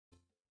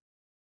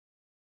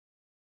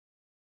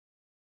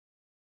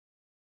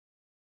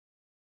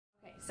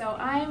So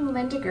I'm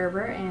Linda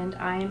Gerber, and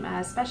I'm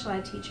a special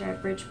ed teacher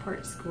at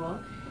Bridgeport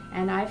School,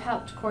 and I've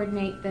helped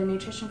coordinate the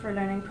Nutrition for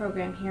Learning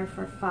program here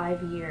for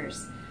 5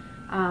 years.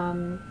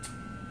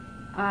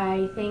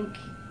 I think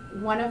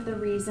one of the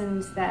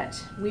reasons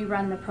that we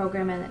run the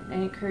program and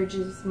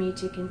encourages me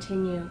to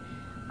continue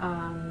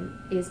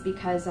is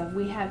because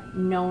we have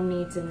known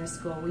needs in the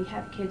school. We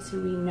have kids who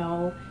we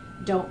know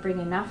don't bring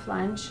enough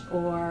lunch,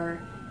 or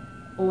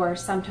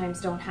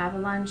sometimes don't have a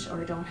lunch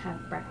or don't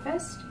have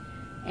breakfast,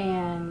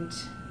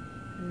 and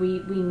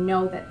we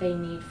know that they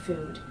need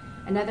food.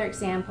 Another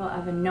example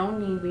of a known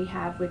need we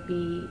have would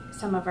be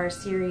some of our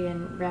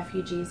Syrian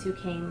refugees who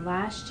came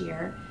last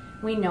year.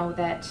 We know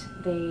that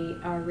they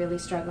are really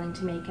struggling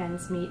to make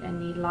ends meet and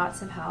need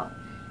lots of help.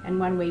 And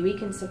one way we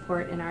can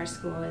support in our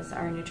school is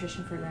our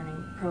Nutrition for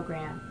Learning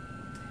program.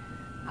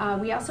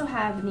 We also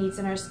have needs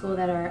in our school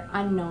that are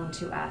unknown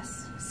to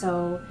us,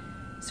 so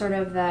sort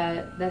of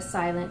the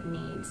silent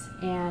needs.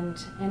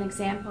 And an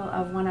example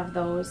of one of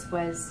those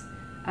was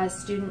a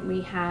student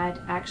we had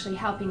actually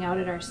helping out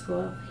at our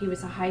school. He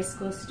was a high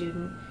school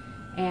student,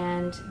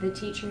 and the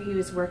teacher he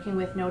was working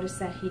with noticed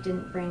that he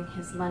didn't bring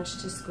his lunch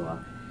to school,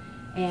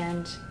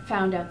 and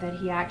found out that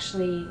he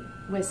actually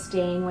was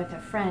staying with a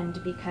friend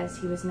because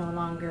he was no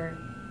longer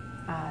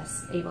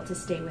able to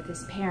stay with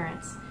his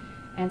parents.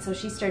 And so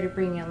she started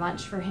bringing a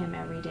lunch for him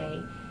every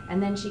day.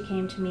 And then she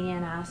came to me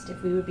and asked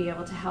if we would be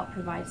able to help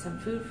provide some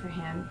food for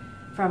him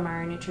from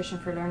our Nutrition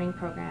for Learning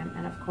program.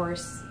 And of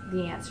course,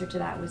 the answer to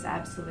that was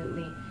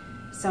absolutely.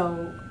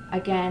 So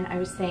again, I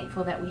was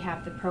thankful that we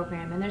have the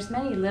program. And there's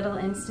many little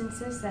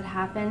instances that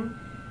happen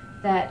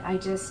that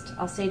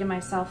I'll say to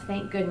myself,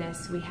 thank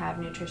goodness we have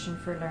Nutrition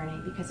for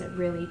Learning, because it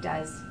really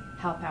does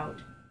help out.